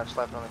I kind of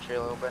slept on the tree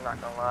a little bit, not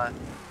gonna lie.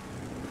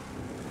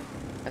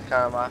 That's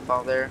kind of my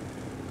fault there.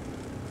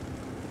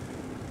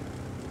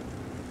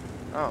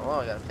 Oh, well,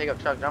 we got a pickup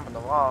truck jumping the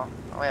wall.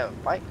 Oh, we have a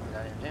bike coming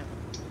down here, too.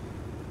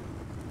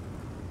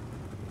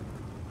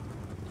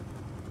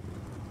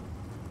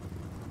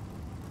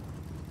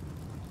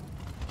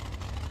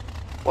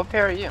 What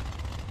pair are you?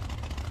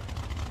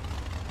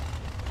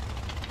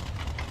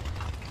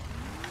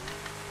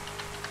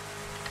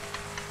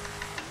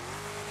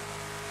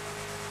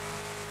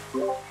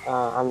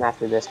 I'm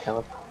after this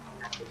count.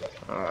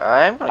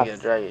 I'm gonna get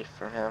a draggy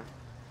from him.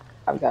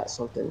 I've got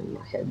something in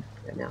my head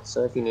right now,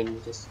 so if you need me,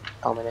 just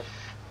call me in.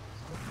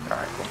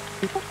 Alright,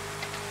 cool.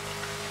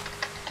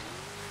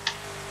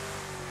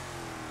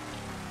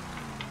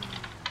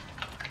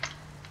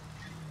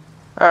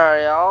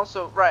 Alright, y'all.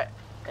 So, right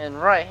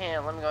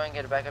hand, let me go ahead and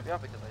get it back up, y'all,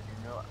 because I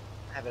do not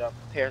have it up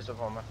pairs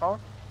up on my phone.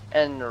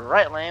 And the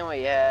right lane,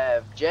 we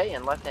have Jay,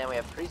 and left hand, we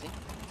have Freezy.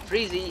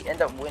 Freezy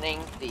ended up winning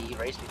the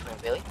race between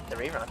Billy, the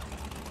rerun.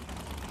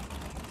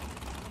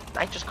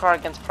 Nitrous car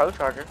against Pro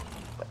Charger.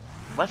 But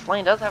left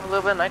lane does have a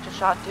little bit of nitrous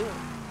shot, too.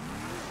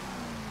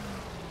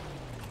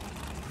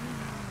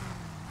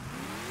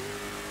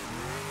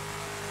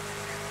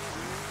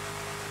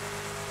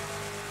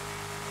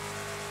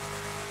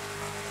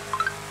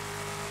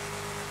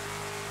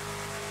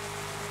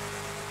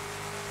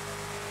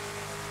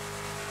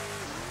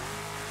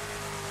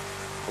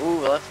 Ooh,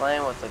 left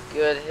lane with a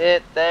good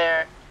hit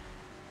there.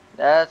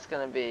 That's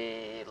gonna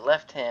be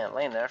left hand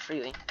lane there,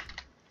 Freezy.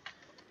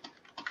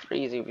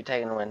 Freezy will be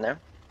taking the win there.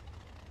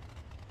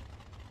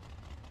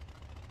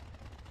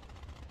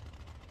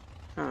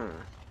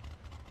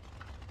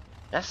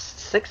 That's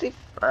 60.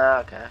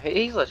 Okay,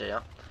 he's legit,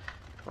 y'all.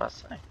 What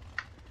must I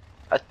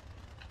say?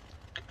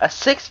 A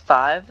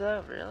 6'5"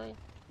 though, really?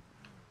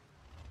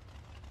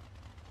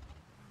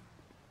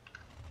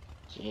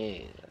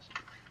 Jesus.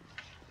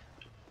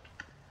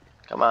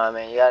 Come on,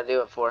 man, you gotta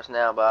do it for us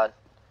now, bud.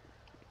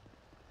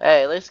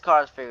 Hey, at least the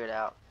car's figured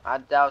out.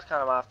 That was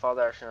kind of my fault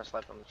there. I shouldn't have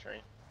slept on the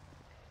tree.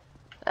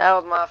 That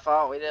was my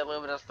fault. We did a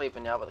little bit of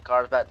sleeping, y'all, but the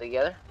car's back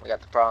together. We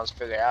got the problems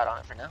figured out on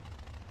it for now.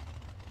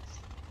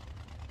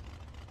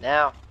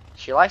 Now,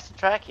 she likes the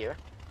track here.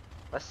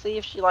 Let's see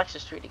if she likes the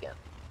street again.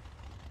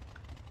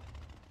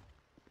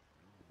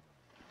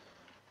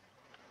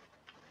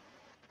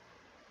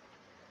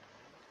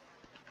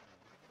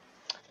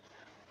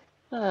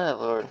 Oh,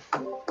 Lord.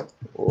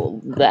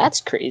 Well,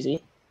 that's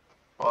crazy.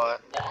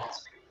 What?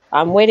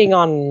 I'm waiting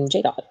on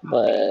J-Dot,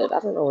 but I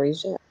don't know where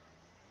he's at.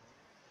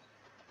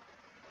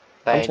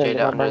 Hey, J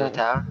down under the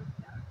tower.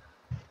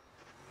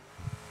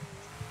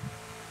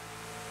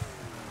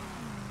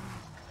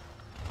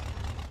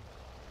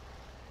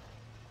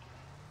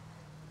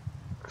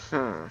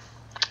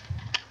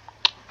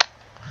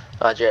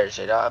 Jared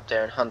J up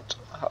there and Hunt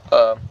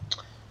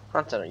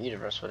or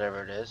Universe,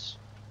 whatever it is.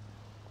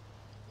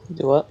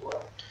 Do what?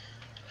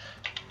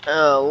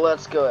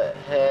 Let's go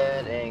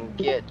ahead and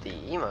get the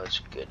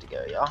emotes good to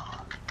go,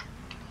 y'all.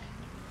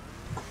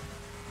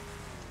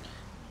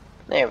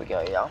 There we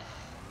go, y'all.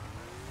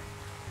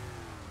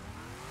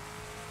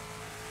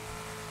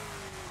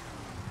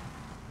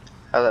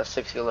 How's that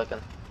 60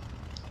 looking?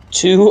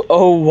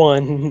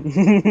 201.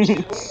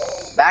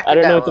 Back I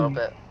her don't down know a little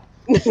bit.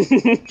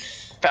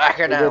 Back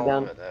her down a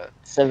little bit, though.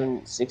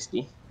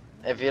 760.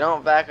 If you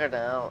don't back her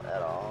down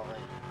at all, then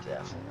you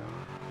definitely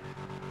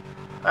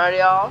don't. Alright,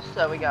 y'all.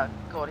 So we got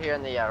caught here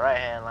in the right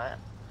hand lane.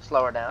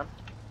 Slow her down.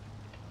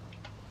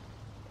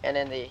 And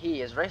then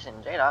he is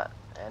racing J-Dot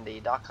and the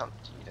Doc Hunt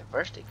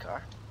University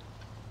car.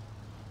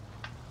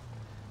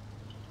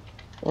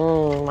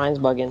 Mine's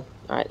bugging.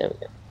 Alright, there we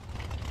go.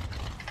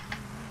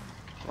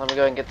 Let me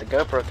go and get the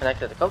GoPro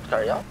connected to the coach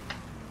car, y'all.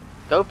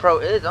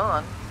 GoPro is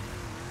on.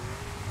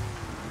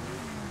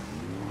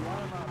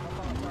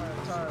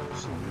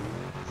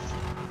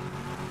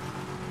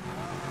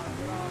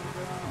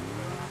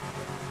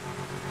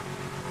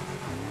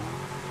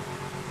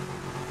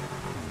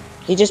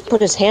 He just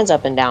put his hands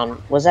up and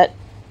down. Was that?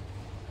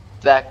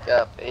 Back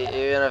up.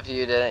 Even if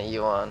you didn't,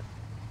 you won.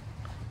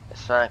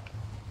 It's fine.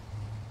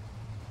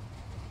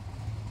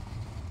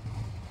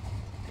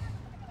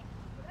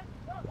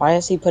 Why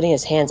is he putting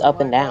his hands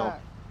up and down?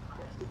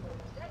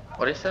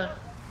 What did he say?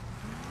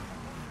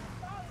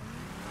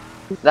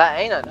 That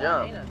ain't a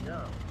jump.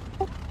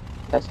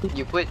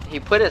 He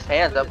put his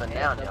hands up and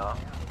down, y'all.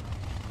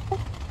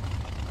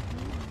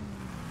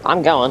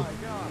 I'm going.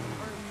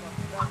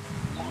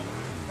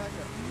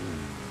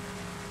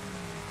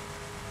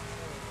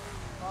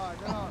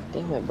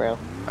 Damn it, bro.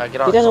 Alright,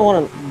 get If on. he doesn't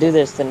want to do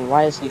this, then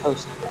why is he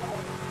hosting?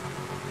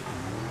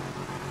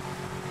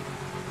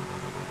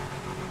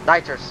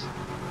 Nitrous.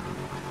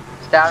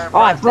 Down Oh,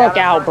 I broke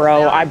out,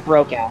 bro. I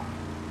broke out.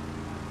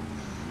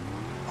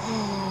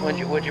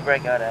 What'd you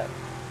break out at?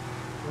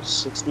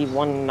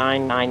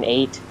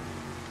 61,998.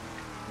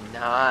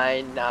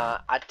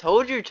 I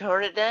told you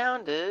turn it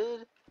down,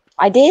 dude.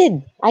 I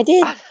did. When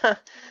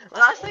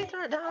I say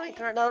turn it down, I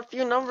turn it down a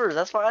few numbers.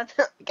 That's why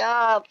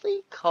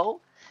Golly, Cole.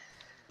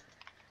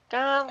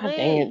 Golly. God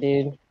dang it,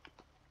 dude.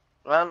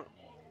 Well,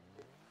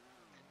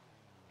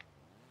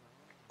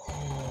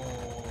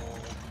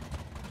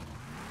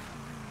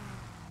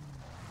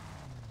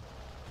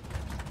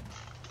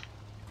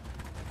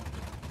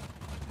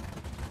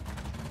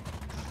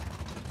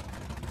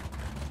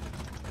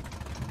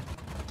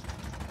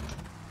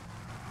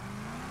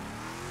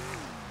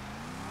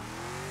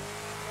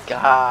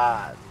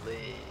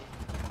 Godly.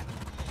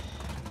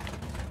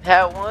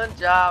 That one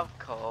job,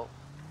 Colt.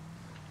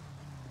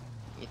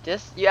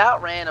 You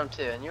outran him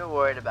too, and you were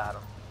worried about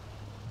him.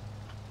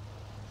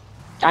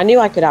 I knew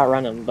I could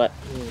outrun him, but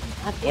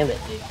god damn it,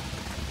 dude.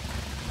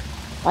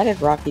 Why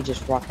did Rocky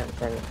just walk out in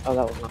front of me? Oh,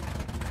 that was not.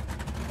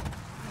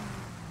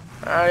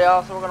 Alright,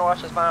 y'all, so we're gonna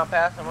watch this final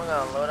pass, and we're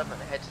gonna load up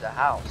and head to the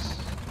house.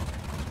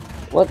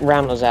 What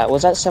round was that?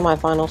 Was that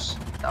semifinals?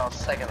 That was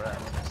second round.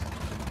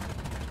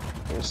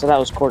 So that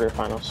was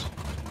quarterfinals.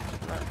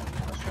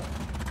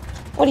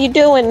 What are you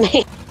doing,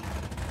 man?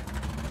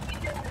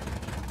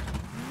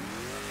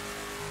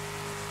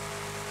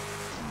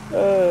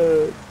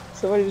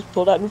 Somebody just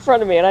pulled out in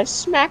front of me and I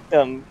smacked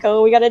them.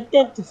 Cole, we got a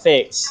dent to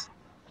fix.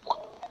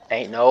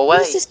 Ain't no way.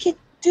 What is this kid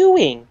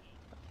doing?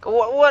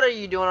 What are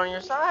you doing on your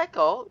side,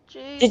 Colt?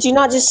 Jeez. Did you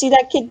not just see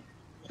that kid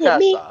hit I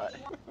me? saw it.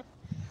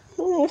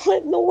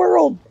 What in the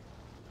world?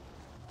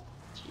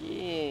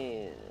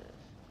 Jeez.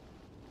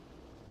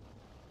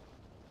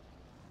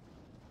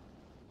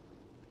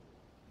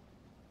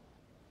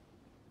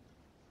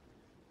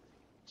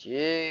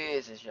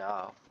 Jesus,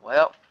 y'all.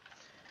 Well,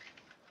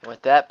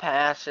 with that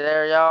pass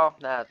there, y'all,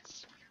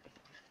 that's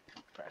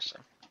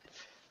impressive.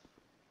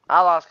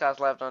 I lost guys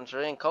left on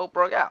tree and Colt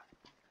broke out.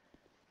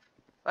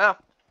 Well,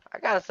 I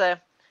gotta say,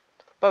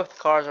 both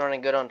cars are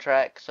running good on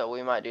track, so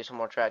we might do some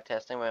more track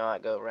testing. We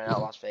might go rent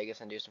out Las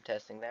Vegas and do some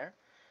testing there.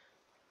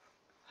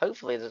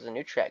 Hopefully there's a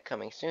new track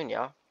coming soon,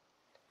 y'all.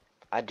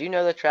 I do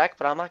know the track,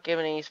 but I'm not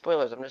giving any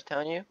spoilers. I'm just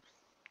telling you,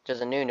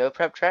 there's a new no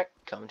prep track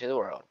coming to the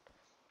world.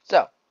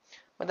 So,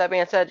 with that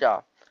being said,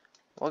 y'all,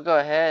 we'll go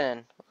ahead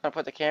and we're gonna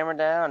put the camera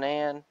down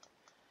and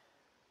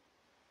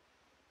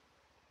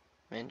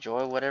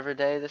enjoy whatever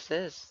day this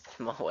is.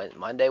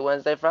 Monday,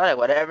 Wednesday, Friday,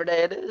 whatever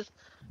day it is.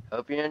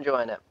 Hope you're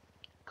enjoying it.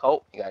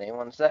 Colt, you got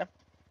anyone to say?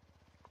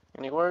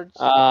 Any words?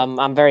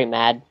 I'm very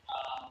mad.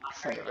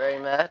 You're very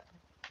mad.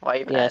 Why are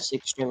you mad? Yes,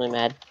 extremely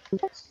mad. Why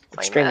you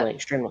Extremely, mad?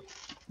 extremely.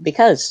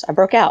 Because I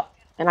broke out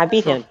and I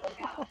beat him.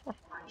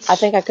 I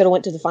think I could have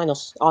went to the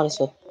finals,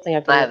 honestly. I think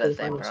I could I have had went to that the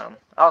same finals. problem.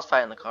 I was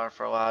fighting the car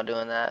for a while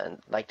doing that, and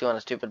like doing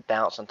a stupid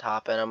bounce on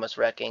top and almost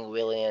wrecking,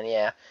 wheeling.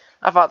 Yeah,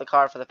 I fought the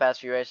car for the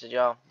past few races,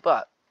 y'all.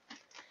 But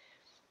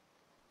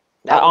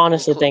I that will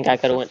honestly conclude. think I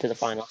could have went to the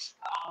finals.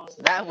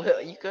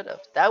 You could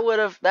have.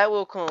 That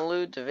will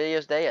conclude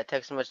today's day at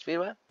Texas Much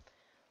Speedway.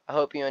 I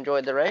hope you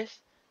enjoyed the race.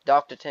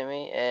 Dr.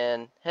 Timmy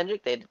and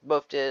Hendrick, they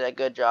both did a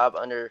good job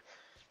under.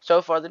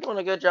 So far, they're doing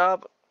a good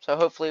job. So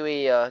hopefully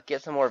we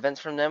get some more events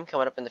from them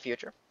coming up in the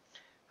future.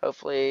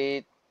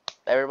 Hopefully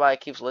everybody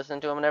keeps listening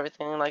to them and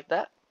everything like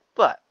that.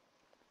 But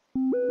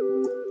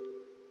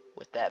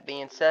with that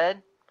being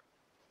said,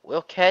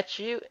 we'll catch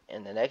you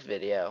in the next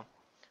video.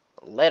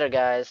 Later,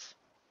 guys.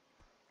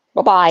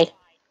 Bye-bye.